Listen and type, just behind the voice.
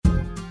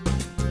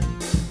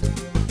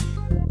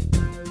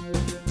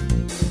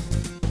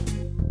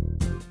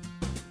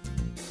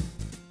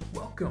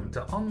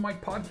On the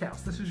Mic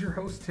podcast. This is your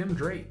host, Tim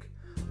Drake.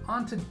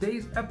 On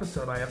today's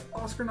episode, I have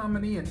Oscar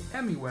nominee and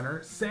Emmy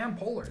winner, Sam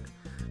Pollard.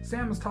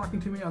 Sam is talking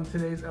to me on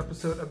today's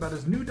episode about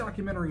his new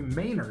documentary,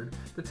 Maynard,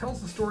 that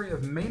tells the story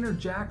of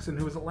Maynard Jackson,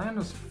 who was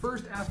Atlanta's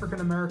first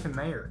African-American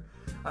mayor.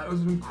 It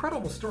was an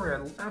incredible story.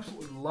 I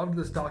absolutely loved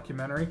this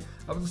documentary.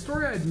 It was a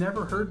story I had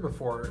never heard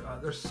before.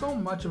 There's so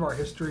much of our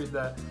history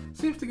that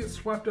seems to get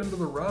swept under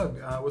the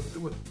rug with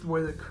the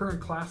way that current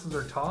classes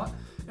are taught.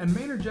 And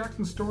Maynard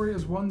Jackson's story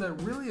is one that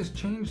really has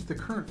changed the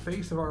current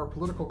face of our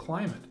political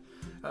climate.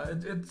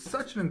 It's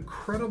such an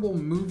incredible,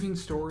 moving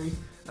story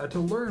to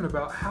learn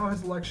about how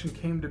his election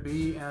came to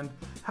be and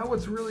how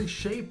it's really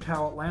shaped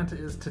how Atlanta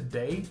is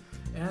today.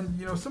 And,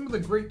 you know, some of the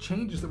great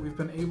changes that we've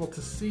been able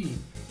to see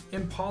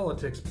in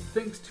politics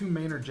thanks to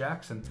Maynard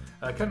Jackson.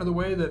 Kind of the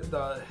way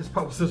that his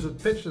publicist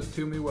had pitched this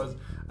to me was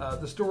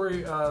the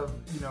story of,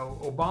 you know,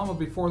 Obama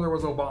before there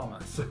was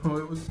Obama. So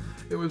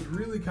it was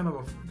really kind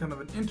of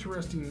an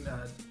interesting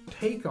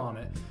take on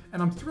it.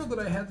 And I'm thrilled that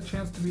I had the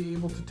chance to be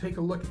able to take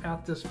a look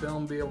at this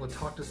film, be able to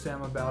talk to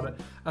Sam about it.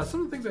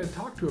 Some of the things I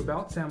talked to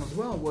about Sam as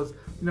well was,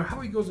 you know, how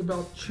he goes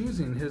about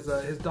choosing his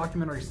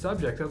documentary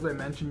subjects. As I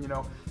mentioned, you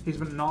know, he's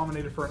been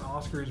nominated for an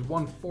Oscar. He's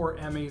won 4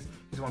 Emmys.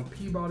 He's won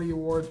Peabody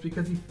Awards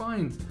because he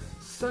finds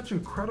such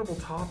incredible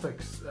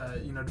topics,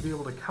 you know, to be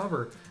able to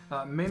cover.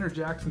 Maynard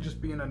Jackson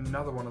just being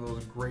another one of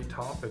those great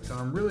topics, and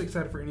I'm really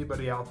excited for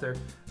anybody out there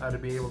to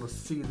be able to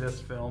see this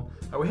film.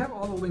 We have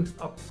all the links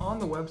up on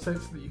the website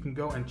so that you can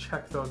go and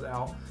check those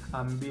out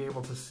and be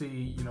able to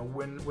see, you know,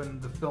 when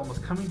the film is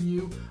coming to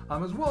you,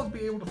 as well as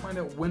be able to find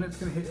out when it's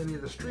going to hit any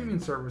of the streaming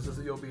services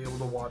that you'll be able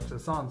to watch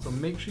this on. So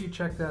make sure you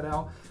check that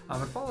out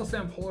and follow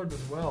Sam Pollard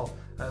as well.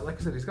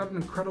 Like I said, he's got an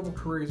incredible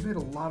career. He's made a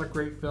lot of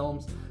great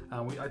films.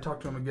 I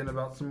talked to him again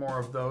about some more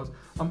of those.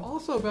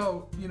 Also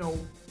about, you know,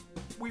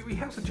 we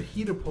have such a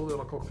heated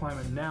political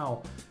climate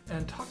now,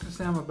 and talk to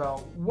Sam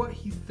about what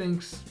he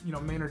thinks, you know,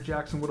 Maynard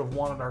Jackson would have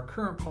wanted our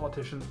current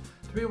politicians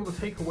to be able to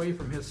take away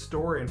from his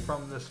story and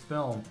from this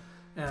film.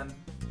 And,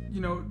 you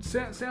know,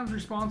 Sam's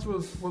response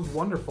was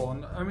wonderful.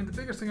 And I mean, the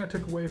biggest thing I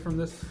took away from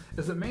this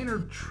is that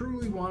Maynard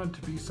truly wanted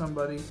to be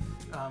somebody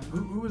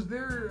who was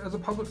there as a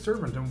public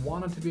servant and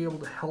wanted to be able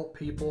to help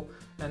people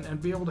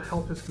and be able to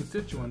help his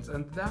constituents.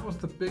 And that was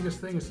the biggest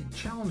thing, is he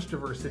challenged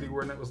diversity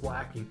when it was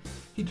lacking.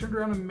 He turned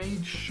around and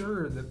made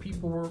sure that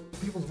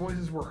people's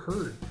voices were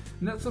heard.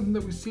 And that's something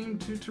that we seem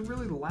to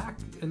really lack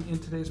in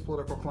today's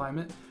political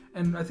climate.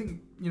 And I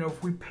think, you know,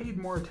 if we paid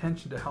more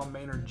attention to how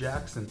Maynard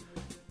Jackson,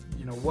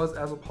 you know, was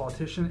as a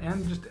politician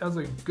and just as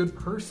a good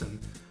person,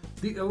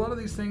 a lot of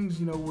these things,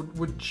 you know,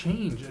 would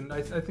change, and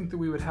I think that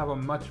we would have a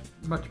much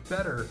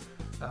better,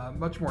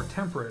 much more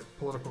temperate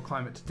political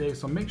climate today.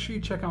 So make sure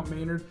you check out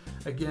Maynard.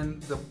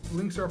 Again, the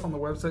links are up on the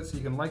website, so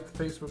you can like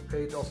the Facebook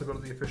page, also go to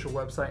the official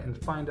website and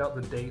find out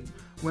the dates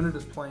when it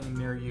is playing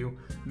near you.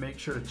 Make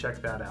sure to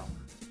check that out.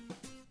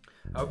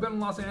 I've been in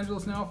Los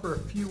Angeles now for a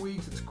few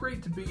weeks. It's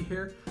great to be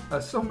here.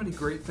 So many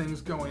great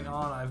things going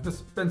on. I've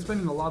just been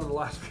spending a lot of the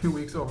last few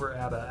weeks over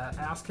at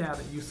ASCAT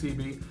at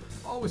UCB.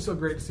 Always so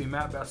great to see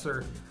Matt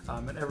Besser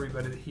and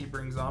everybody that he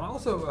brings on. I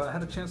also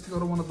had a chance to go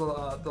to one of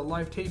the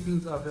live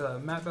tapings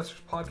of Matt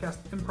Besser's podcast,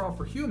 Improv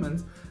for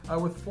Humans,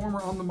 with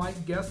former On the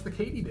Mic guest, the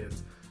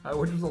Katydids.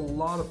 Which was a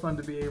lot of fun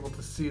to be able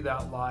to see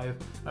that live.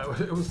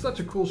 It was such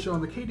a cool show,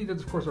 and the Katydids,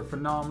 of course, are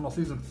phenomenal.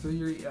 Season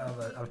 3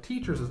 of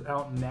Teachers is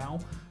out now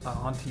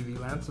on TV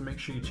Land, so make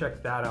sure you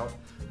check that out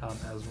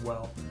as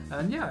well.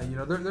 And yeah, you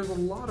know, there's a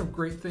lot of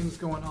great things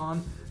going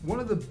on. One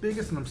of the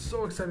biggest, and I'm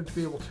so excited to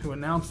be able to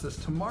announce this,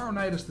 tomorrow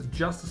night is the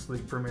Justice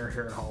League premiere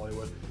here in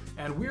Hollywood,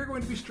 and we are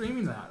going to be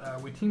streaming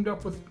that. We teamed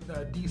up with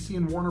DC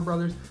and Warner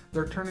Brothers.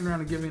 They're turning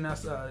around and giving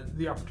us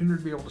the opportunity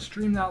to be able to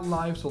stream that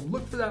live, so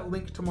look for that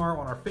link tomorrow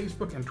on our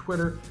Facebook and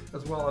Twitter,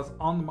 as well as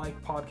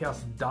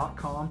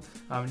onthemicpodcast.com.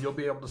 You'll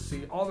be able to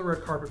see all the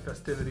red carpet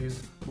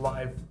festivities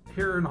live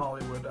here in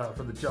Hollywood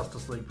for the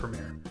Justice League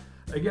premiere.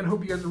 Again,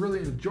 hope you guys really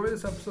enjoy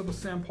this episode with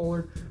Sam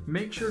Pollard.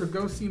 Make sure to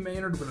go see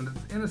Maynard when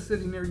it's in a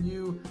city near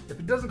you.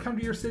 If it doesn't come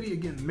to your city,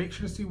 again, make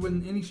sure to see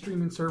when any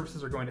streaming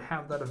services are going to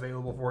have that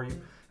available for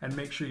you, and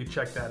make sure you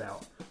check that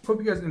out.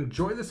 Hope you guys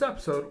enjoy this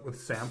episode with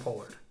Sam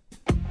Pollard.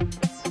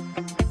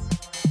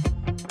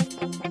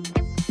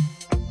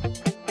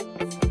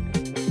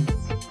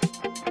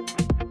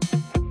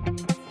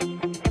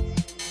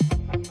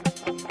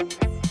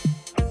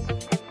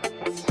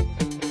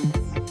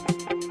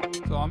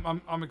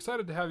 I'm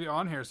excited to have you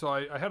on here. So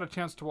I had a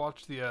chance to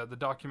watch the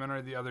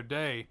documentary the other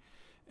day,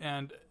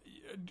 and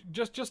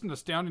just an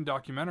astounding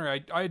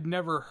documentary. I had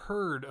never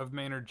heard of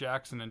Maynard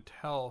Jackson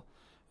until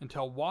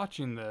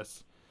watching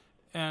this,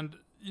 and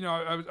you know,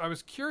 I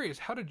was curious.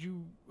 How did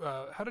you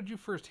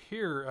first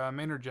hear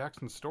Maynard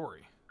Jackson's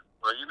story?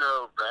 Well, you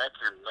know, back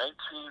in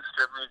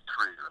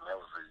 1973, when I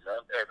was a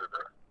young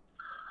editor,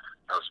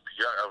 I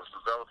was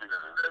developing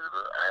as an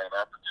editor. I had an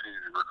opportunity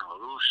to work on a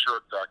little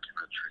short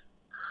documentary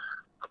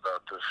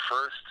about the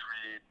first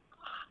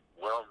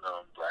 3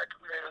 well-known black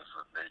mayors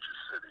of major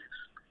cities.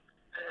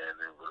 And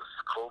it was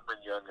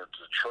Coleman Young of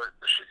Detroit,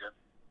 Michigan,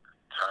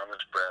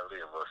 Thomas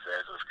Bradley of Los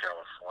Angeles,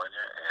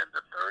 California, and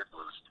the third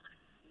was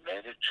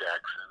Maynard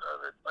Jackson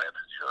of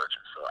Atlanta,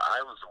 Georgia. So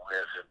I was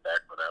aware of him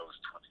back when I was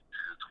 22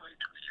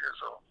 years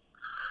old.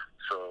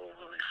 So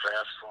when we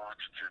fast forward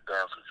to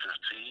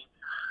 2015,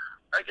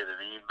 I get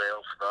an email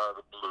from out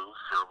of the blue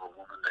from a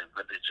woman named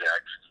Linda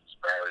Jackson, who's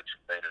married to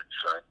Maynard's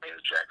son,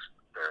 Maynard Jackson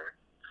III.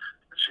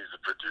 And she's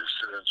a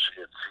producer, and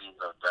she had seen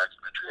a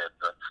documentary I had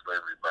done,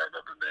 Slavery by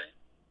Another Name.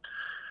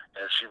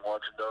 And she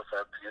wanted to know if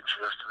I'd be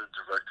interested in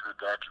directing a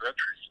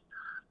documentary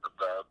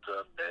about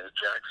Maynard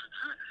Jackson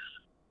Jr.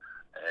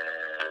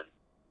 And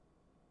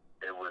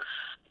there was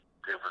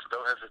no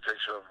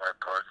hesitation on my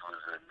part. It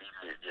was an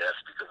immediate yes,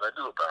 because I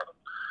knew about him.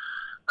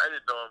 I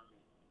didn't know him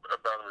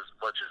about him as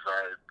much as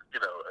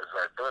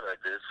I thought I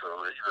did. So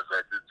as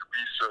I did the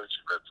research,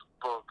 read some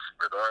books,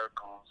 read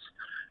articles,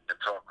 and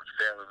talked with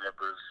family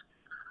members,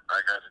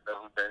 I got to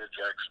know who Maynard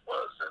Jackson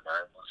was, and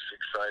I was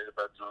excited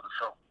about doing the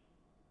film.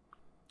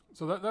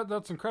 So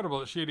that's incredible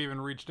that she had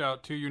even reached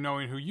out to you,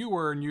 knowing who you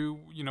were, and you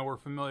were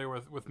familiar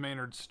with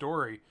Maynard's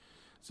story.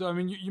 So I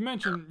mean, you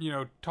mentioned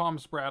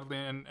Thomas Bradley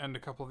and a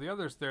couple of the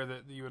others there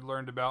that you had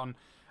learned about, and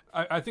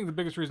I think the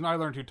biggest reason I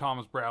learned who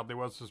Thomas Bradley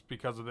was just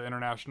because of the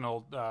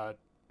international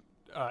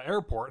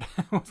airport.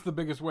 Was the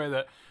biggest way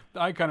that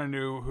I kind of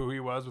knew who he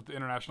was, with the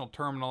international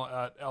terminal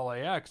at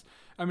LAX.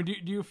 I mean,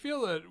 do you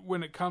feel that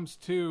when it comes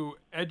to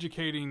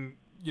educating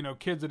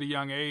kids at a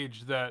young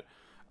age, that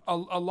a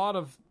lot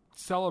of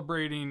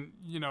celebrating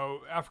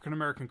African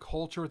American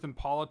culture within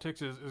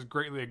politics is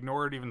greatly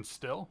ignored even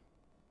still?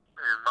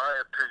 In my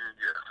opinion,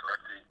 yes. I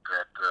think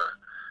that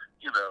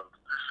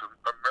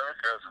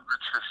America has a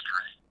rich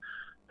history.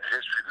 A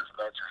history that's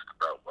not just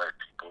about white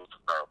people; it's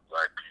about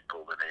black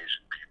people and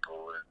Asian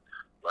people and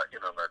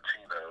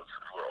Latinos,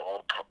 who are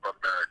all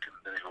American,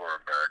 many who are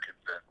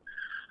Americans. And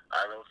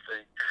I don't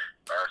think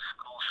our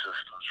school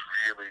systems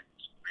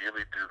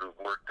really do the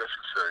work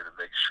necessary to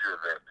make sure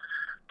that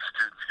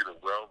students get a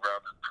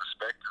well-rounded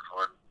perspective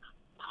on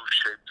who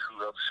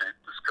helped shape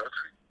this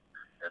country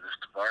and this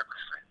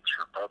democracy, this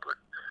republic.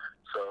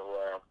 So,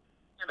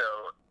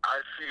 I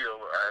feel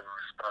I have a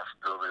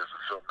responsibility as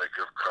a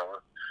filmmaker of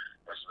color,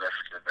 as an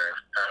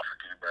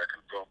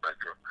African-American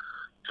filmmaker,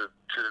 to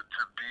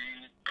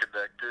be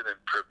connected and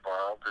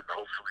involved and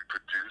hopefully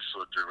produce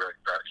or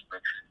direct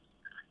documentaries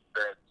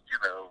that,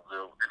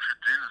 will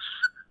introduce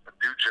a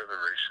new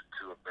generation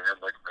to a man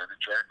like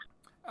Maynard Jackson.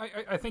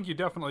 I think you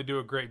definitely do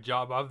a great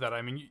job of that.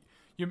 I mean,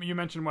 you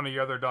mentioned one of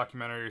your other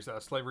documentaries,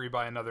 Slavery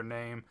by Another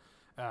Name.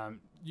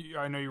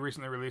 I know you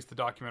recently released the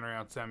documentary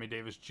on Sammy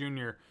Davis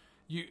Jr.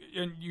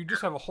 You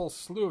just have a whole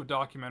slew of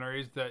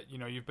documentaries that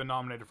you've been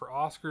nominated for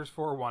Oscars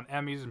for, won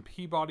Emmys and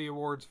Peabody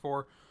Awards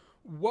for.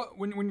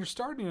 When you're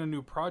starting a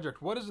new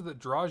project, what is it that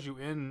draws you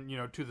in,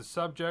 to the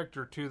subject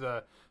or to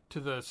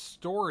the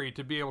story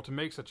to be able to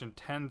make such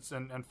intense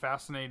and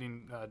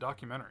fascinating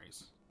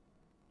documentaries?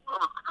 Well,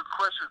 the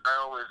question I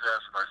always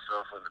ask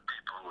myself and the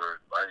people who are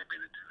inviting me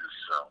to do this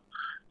film,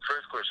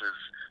 first question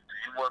is, do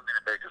you want me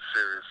to make a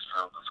serious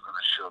film that's going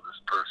to show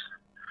this person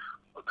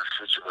or this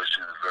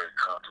situation in a very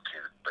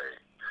complicated way?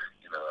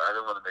 I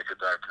don't want to make a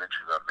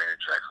documentary about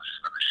Maynard Jackson,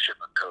 just going to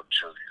sugarcoat and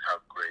show you how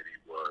great he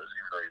was,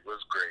 even though he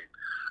was great.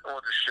 I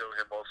want to show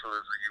him also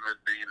as a human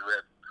being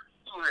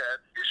who had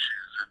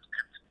issues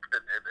and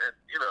had,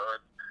 he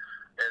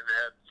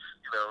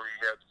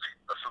had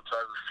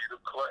sometimes a feet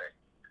of clay.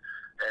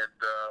 And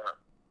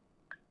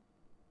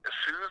as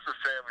soon as the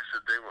family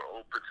said they were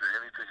open to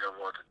anything I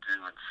wanted to do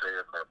and say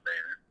about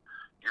Maynard,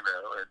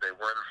 and they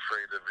weren't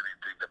afraid of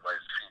anything that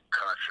might seem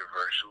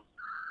controversial,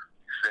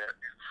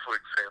 for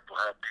example,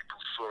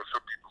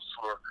 some people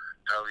saw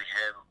how he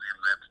handled the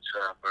Atlanta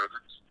child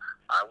murders,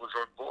 I was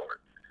on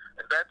board.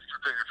 And that's the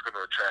thing that's going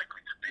to attract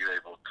me to being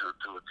able to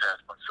attach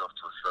myself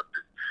to a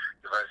subject.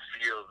 If I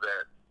feel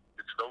that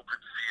it's an open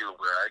field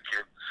where I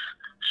can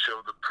show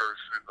the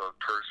person or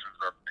persons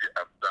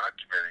I'm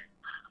documenting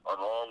on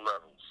all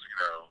levels,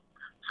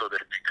 so they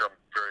become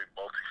very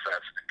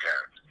multifaceted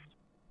characters.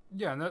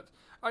 Yeah, and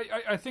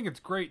I think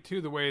it's great too,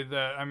 the way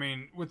that,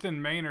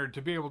 within Maynard,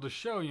 to be able to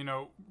show,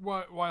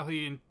 while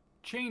he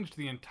changed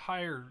the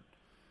entire,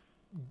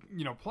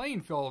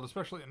 playing field,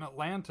 especially in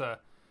Atlanta,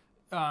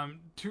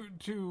 to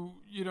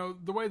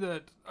the way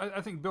that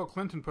I think Bill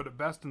Clinton put it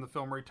best in the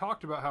film, where he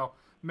talked about how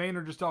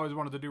Maynard just always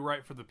wanted to do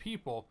right for the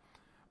people.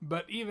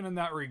 But even in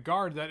that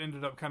regard, that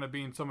ended up kind of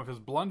being some of his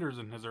blunders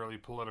in his early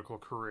political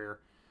career.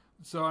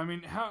 So,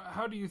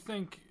 how do you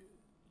think,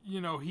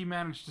 he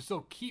managed to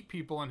still keep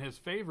people in his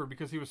favor,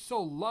 because he was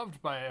so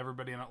loved by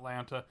everybody in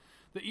Atlanta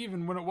that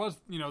even when it was,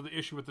 the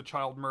issue with the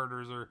child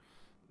murders or,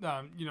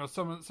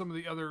 some of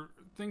the other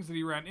things that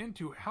he ran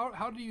into,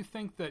 how do you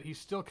think that he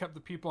still kept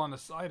the people on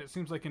his side? It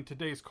seems like in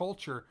today's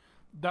culture,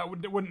 that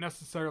wouldn't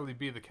necessarily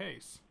be the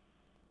case.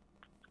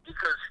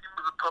 Because he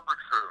was a public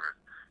servant.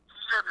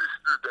 He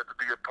understood that to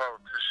be a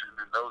politician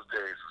in those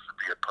days was to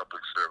be a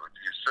public servant.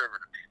 You're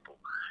serving the people.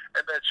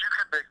 And that you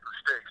can make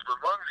mistakes, but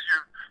as long as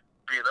you're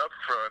being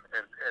upfront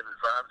and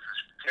as honest as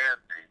you can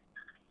be,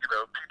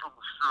 people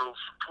will still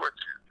support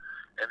you.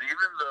 And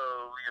even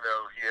though,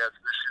 he has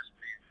issues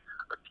being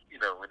a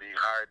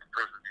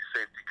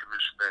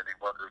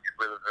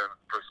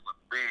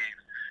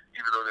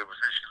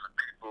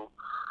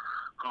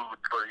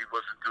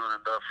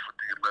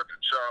the Atlanta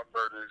child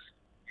murders,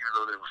 even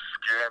though there were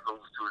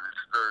scandals during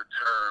his third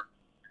term,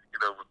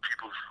 with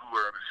people who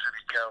were on the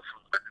city council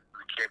when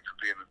it came to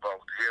being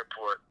involved with the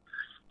airport.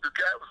 The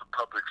guy was a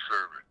public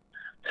servant.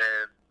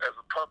 And as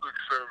a public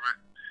servant,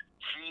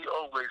 he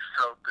always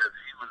felt that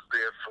he was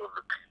there for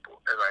the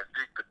people. And I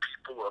think the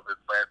people of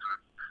Atlanta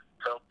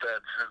felt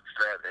that, since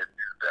that, and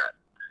knew that.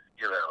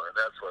 And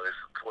that's why they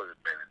supported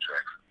Maynard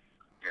Jackson.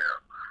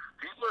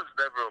 He was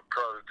never a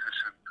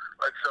politician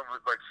like some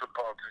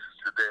politicians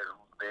today,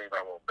 whose name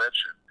I won't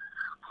mention,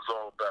 who's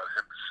all about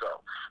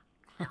himself.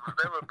 He was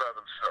never about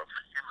himself.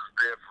 He was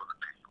there for the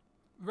people.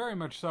 Very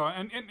much so,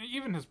 and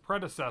even his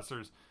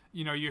predecessors,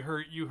 you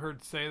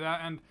heard say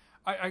that, and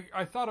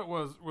I thought it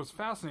was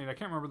fascinating. I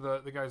can't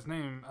remember the guy's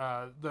name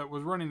that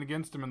was running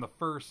against him in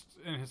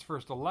his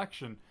first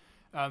election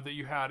that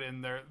you had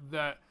in there.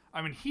 That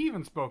he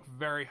even spoke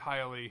very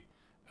highly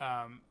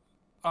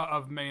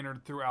of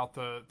Maynard throughout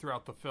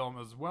the film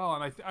as well,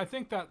 and I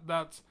think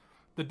that's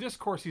the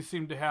discourse he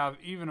seemed to have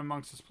even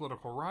amongst his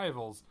political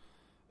rivals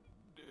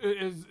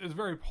is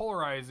very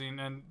polarizing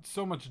and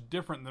so much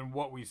different than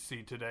what we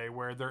see today,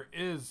 where there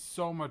is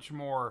so much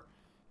more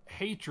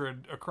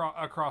hatred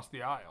across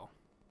the aisle.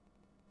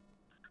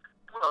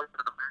 Well,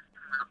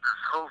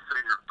 this whole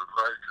thing of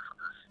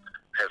divisiveness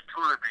has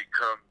truly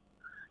become,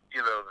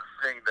 the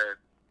thing that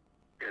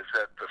is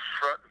at the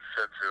front and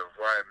center of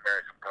why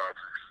American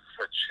politics is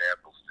such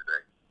shambles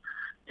today.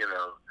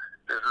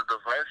 There's a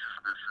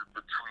divisiveness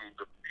between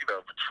the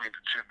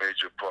two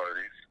major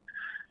parties,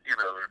 the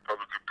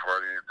Republican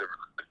Party and the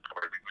Democratic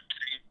Party, which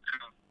seem to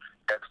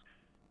have,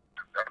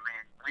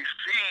 we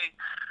see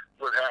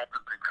what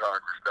happens in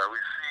Congress now. We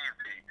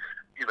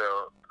see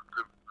the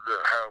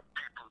how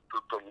people,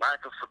 the lack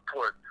of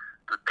support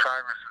that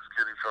Congress is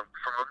getting from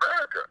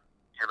America.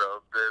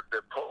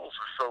 Their polls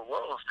are so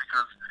low is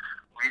because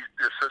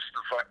there's such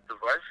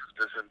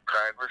divisiveness in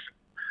Congress.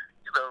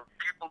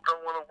 People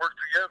don't want to work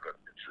together.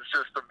 It's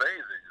just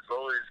amazing. It's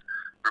always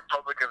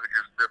Republicans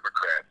against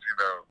Democrats,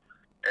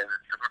 and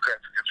it's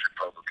Democrats against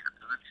Republicans.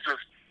 It's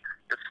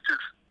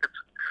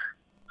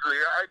the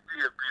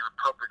idea of being a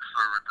public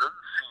servant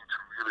doesn't seem to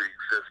really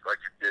exist like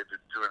it did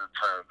during the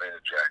time of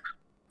Maynard Jackson.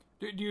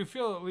 Do you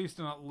feel, at least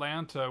in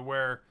Atlanta,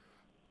 where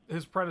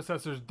his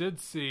predecessors did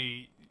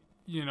see,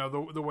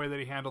 the way that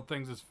he handled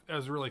things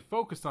as really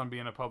focused on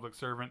being a public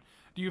servant,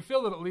 do you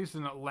feel that at least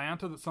in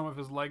Atlanta that some of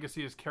his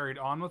legacy is carried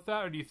on with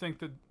that, or do you think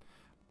that,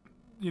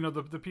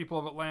 the people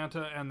of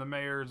Atlanta and the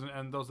mayors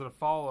and those that have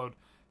followed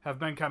have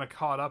been kind of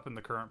caught up in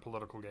the current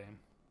political game?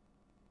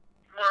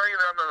 Well,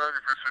 I'm not 100%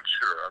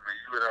 sure.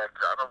 You would have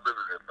to. I don't live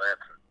in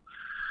Atlanta.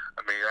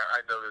 I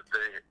know that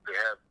they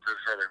have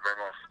just had a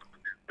runoff for the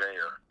new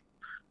mayor,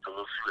 so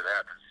we'll see what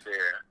happens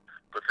there.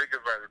 But think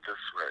about it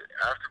this way: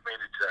 after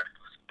Maynard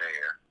Jackson was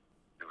mayor,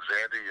 it was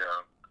Andy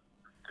Young,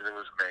 then it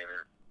was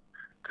Maynard,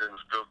 then it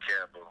was Bill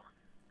Campbell,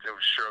 then it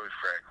was Shirley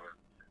Franklin,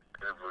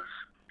 then it was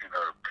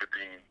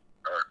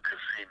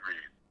Kasim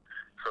Reed.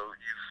 So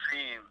you've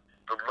seen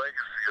the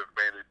legacy of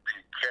Maynard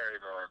being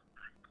carried on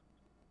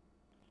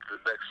the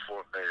next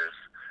four mayors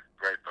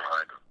right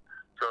behind him.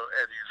 So,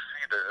 and you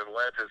see that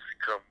Atlanta has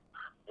become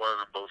one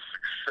of the most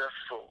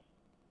successful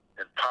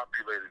and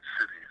populated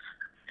cities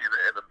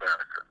in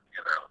America.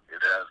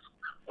 It has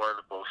one of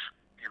the most,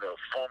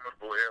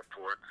 formidable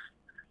airports,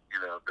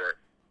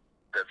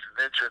 that's an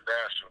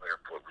international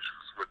airport, which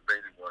was what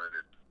Maynard wanted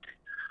it to be.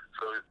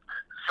 So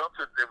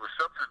there was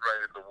something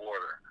right in the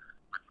water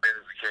when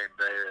Maynard became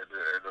mayor,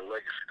 and the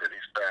legacy that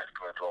he's passed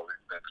on to all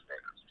these next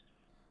mayors.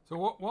 So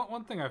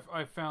one thing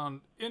I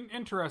found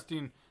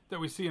interesting that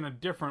we see in a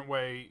different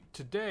way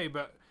today,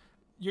 but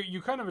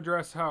you kind of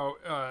address how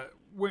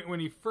when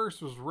he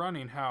first was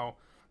running, how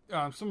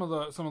some of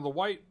the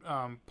white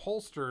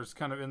pollsters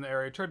kind of in the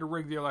area tried to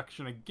rig the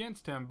election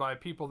against him by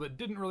people that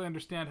didn't really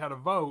understand how to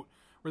vote,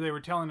 where they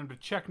were telling him to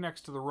check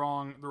next to the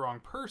wrong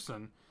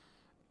person.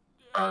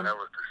 That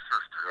was the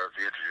sister of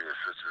the interview. His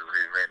sister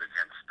he ran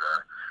against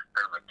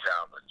Herman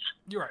Talmadge.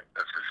 You're right.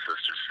 That's his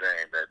sister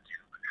saying that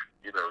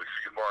if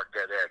you mark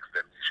that X,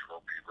 that means you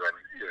won't be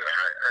running. Yeah,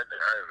 I don't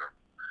know.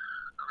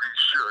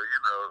 Sure,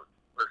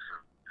 listen,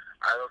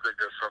 I don't think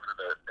that's something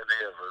that any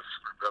of us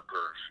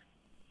remembers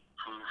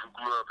who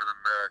grew up in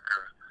America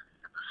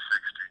in the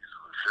 60s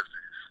or the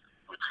 50s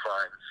would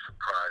find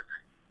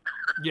surprising.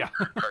 Yeah.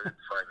 I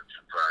didn't find it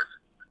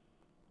surprising.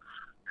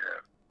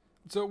 Yeah.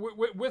 So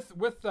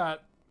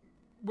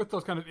with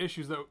those kind of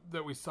issues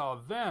that we saw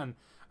then,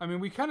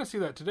 we kind of see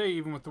that today,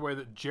 even with the way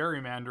that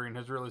gerrymandering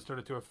has really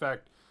started to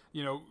affect,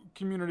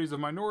 communities of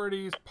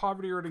minorities,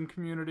 poverty-ridden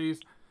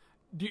communities.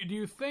 Do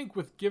you think,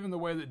 given the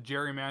way that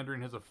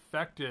gerrymandering has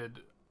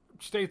affected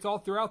states all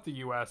throughout the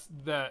U.S.,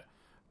 that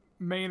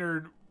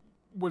Maynard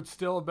would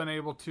still have been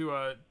able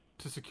to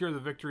secure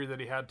the victory that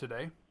he had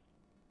today?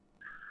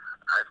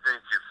 I think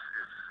if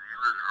he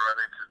was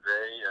running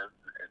today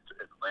at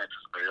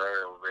Atlanta's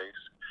mayoral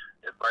race,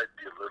 it might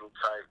be a little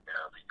tight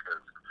now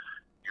because,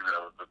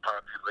 the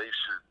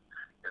population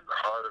in the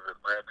heart of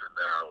Atlanta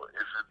now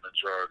isn't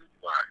majority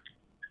black,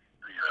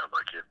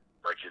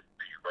 like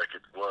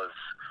it was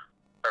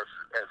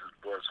as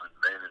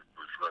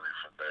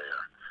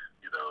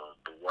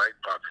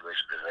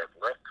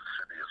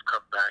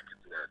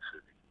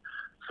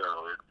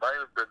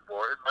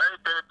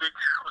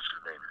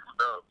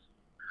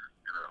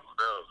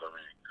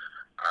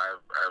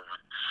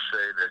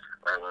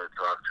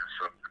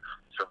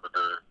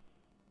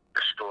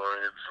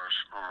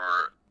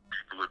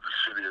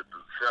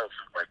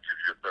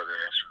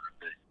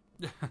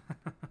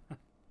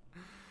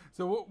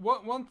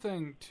one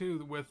thing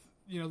too with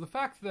the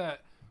fact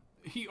that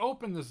he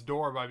opened this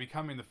door by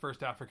becoming the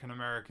first African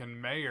American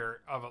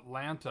mayor of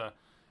Atlanta.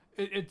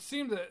 It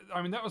seemed that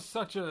that was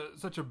such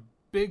a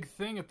big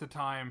thing at the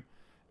time,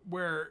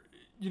 where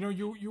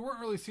you weren't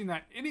really seeing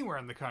that anywhere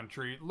in the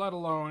country, let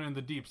alone in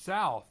the Deep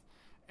South.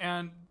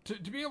 And to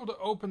be able to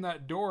open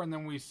that door, and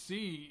then we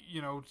see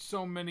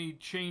so many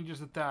changes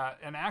that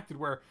enacted,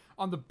 where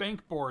on the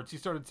bank boards he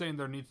started saying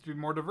there needs to be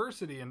more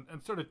diversity, and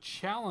started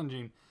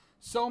challenging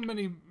so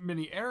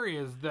many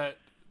areas that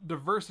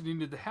diversity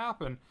needed to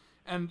happen.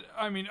 And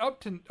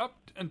up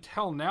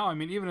until now,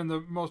 even in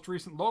the most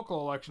recent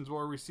local elections,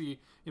 where we see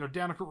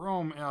Danica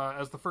Rome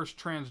as the first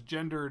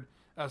transgendered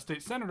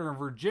state senator in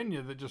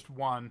Virginia that just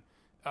won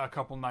a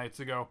couple nights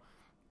ago.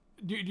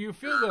 Do you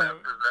feel that?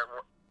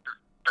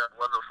 That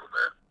wonderful,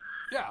 man.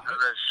 Yeah. Doesn't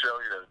that show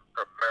you that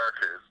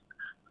America is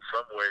in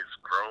some ways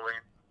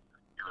growing?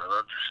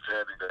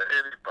 Understanding that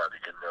anybody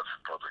can run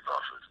for public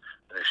office,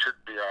 and they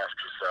shouldn't be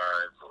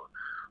ostracized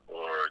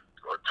or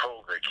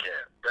told they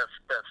can't. That's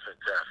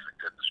fantastic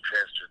that this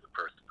transgender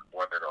person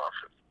won that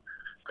office.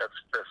 That's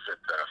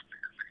fantastic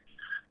to me.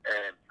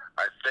 And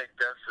I think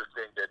that's the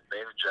thing that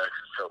Maynard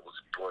Jackson felt was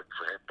important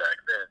for him back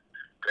then,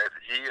 that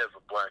he as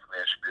a black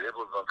man should be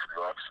able to run for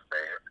the office of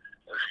mayor.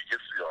 And if he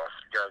gets to the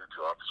office, he got into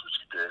office, which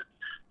he did,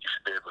 he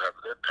should be able to have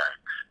an impact.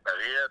 Now,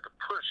 he had to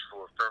push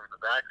for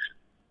affirmative action.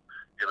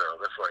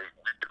 That's why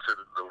we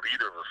consider the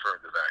leader of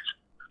affirmative action,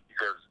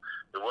 because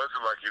it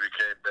wasn't like he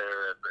became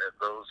mayor and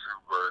those who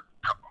were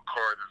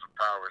corridors of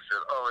power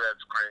said, "Oh,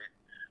 that's great,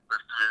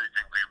 let's do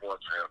anything we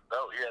want for him."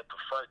 No, he had to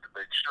fight to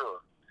make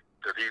sure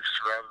that he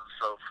surrounded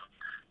himself,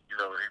 he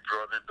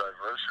brought in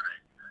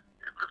diversity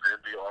within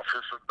the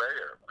office of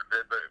mayor,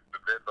 within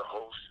the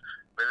whole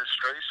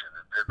administration,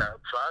 and then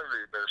outside of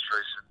the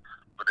administration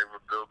when they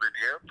were building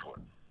the airport,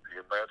 the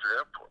Atlanta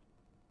airport.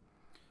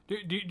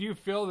 Do you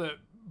feel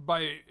that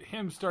by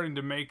him starting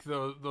to make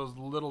those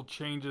little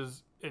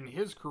changes in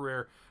his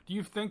career, do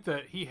you think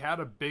that he had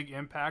a big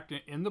impact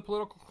in the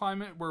political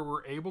climate where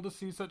we're able to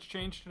see such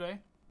change today?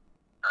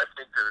 I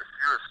think that if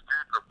you're a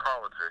student of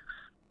politics,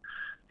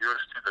 you're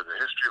a student of the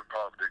history of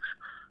politics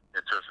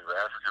in terms of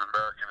African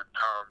American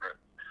empowerment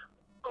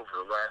over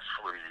the last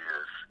 40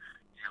 years,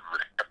 you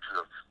would have to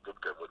have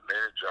looked at what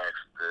Maynard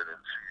Jackson did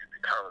and see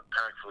how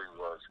impactful he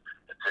was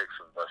and take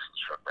some lessons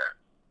from that.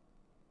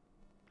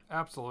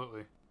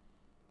 Absolutely.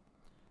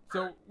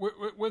 So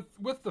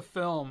with the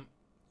film,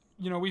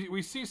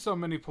 we see so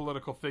many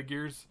political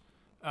figures,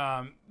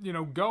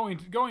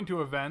 going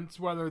to events,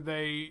 whether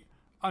they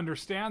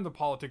understand the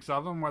politics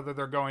of them, whether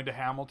they're going to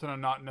Hamilton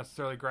and not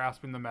necessarily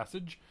grasping the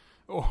message,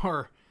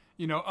 or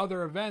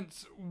other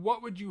events.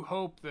 What would you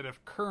hope that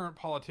if current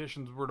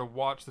politicians were to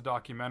watch the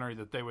documentary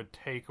that they would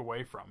take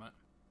away from it?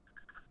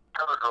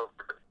 I would hope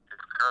that if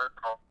current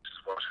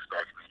politicians watch this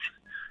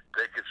documentary,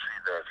 they could see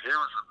that here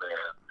was a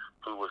man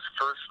who was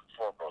first and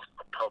foremost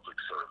a public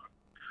servant,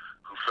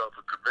 who felt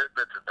a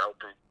commitment in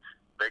helping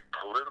make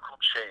political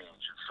change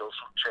and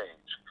social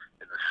change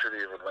in the city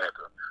of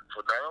Atlanta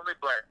for not only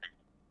black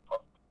people,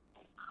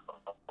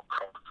 but all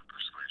colors of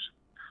persuasion.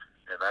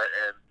 And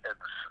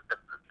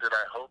then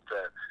I hope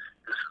that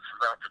this is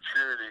an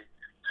opportunity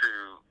to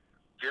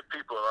give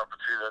people an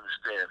opportunity to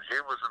understand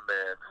here was a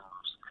man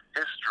whose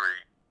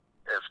history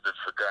has been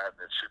forgotten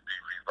and should be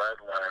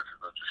revitalized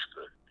and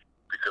understood.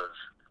 Because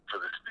for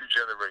this new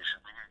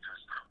generation,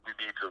 we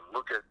need to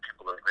look at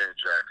people like Maynard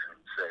Jackson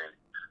and say,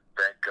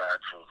 thank God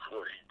for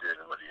what he did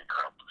and what he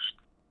accomplished.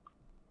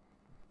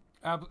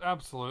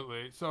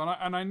 Absolutely. So,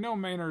 and I know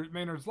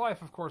Maynard's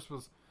life, of course,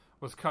 was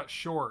cut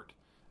short.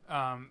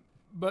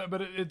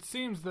 But it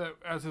seems that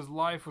as his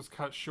life was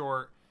cut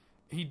short,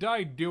 he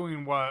died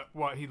doing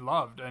what he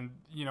loved, and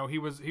he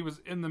was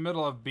in the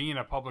middle of being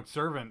a public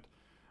servant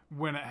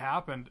when it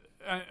happened.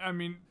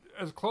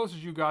 As close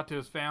as you got to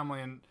his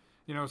family, and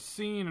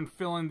seeing and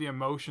feeling the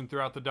emotion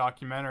throughout the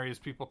documentary as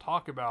people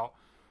talk about,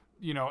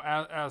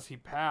 as he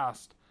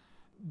passed.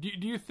 Do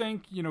you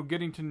think,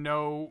 getting to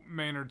know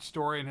Maynard's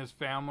story and his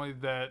family,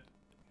 that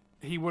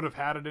he would have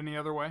had it any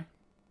other way?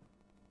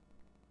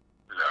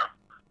 No.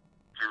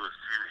 He was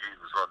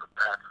on the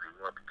path that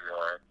he wanted to be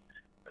on,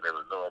 and there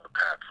was no other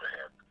path for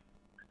him.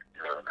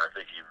 And I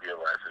think he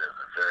realized it as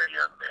a very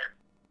young man.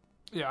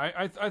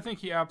 Yeah, I think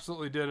he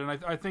absolutely did, and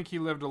I think he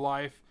lived a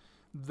life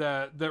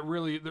that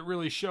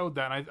really showed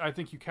that. And I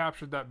think you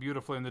captured that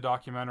beautifully in the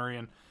documentary,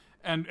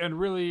 and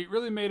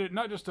really made it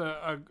not just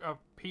a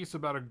piece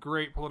about a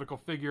great political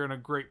figure and a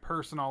great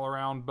person all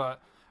around,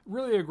 but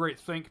really a great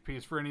think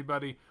piece for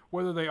anybody,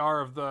 whether they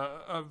are of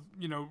a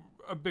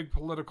big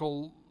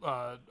political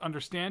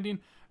understanding,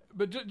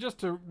 but just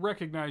to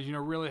recognize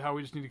really how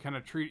we just need to kind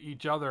of treat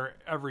each other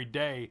every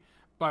day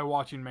by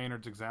watching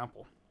Maynard's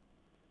example.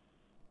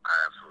 I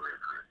absolutely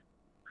agree.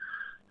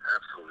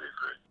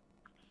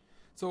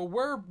 So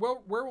where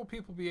will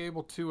people be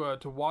able to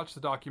watch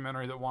the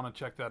documentary that want to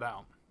check that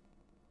out?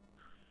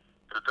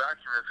 The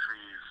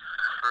documentary's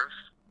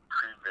first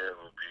premiere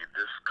will be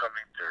this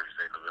coming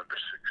Thursday, November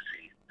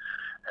 16th,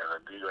 at a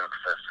New York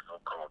festival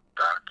called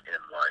Doc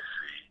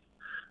NYC.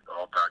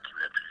 All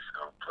documentaries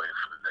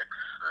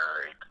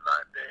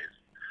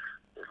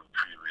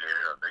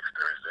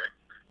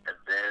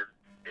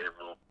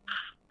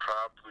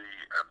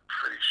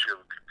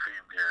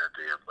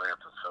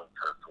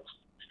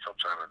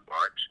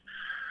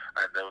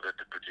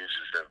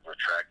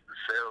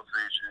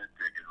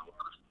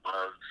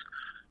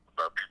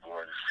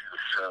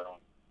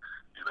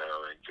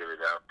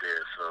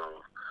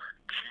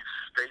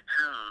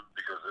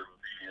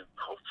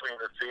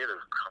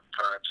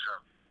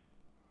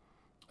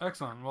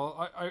excellent.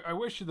 Well, I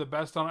wish you the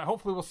best on it.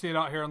 Hopefully we'll see it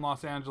out here in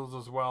Los Angeles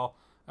as well.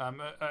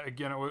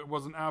 Again, it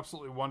was an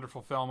absolutely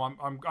wonderful film.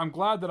 I'm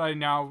glad that I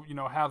now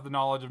have the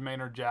knowledge of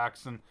Maynard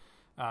Jackson,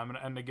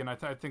 and again I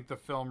think the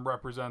film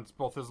represents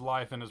both his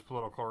life and his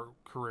political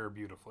career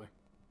beautifully.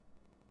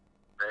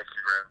 Thank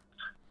you, man.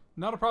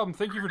 Not a problem.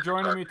 Thank you for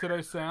joining me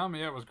today, Sam.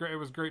 Yeah, it was great. It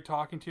was great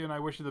talking to you, and I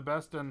wish you the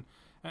best. And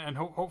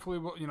hopefully,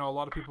 a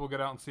lot of people will get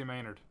out and see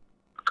Maynard.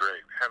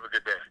 Great. Have a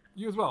good day.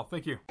 You as well.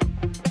 Thank you.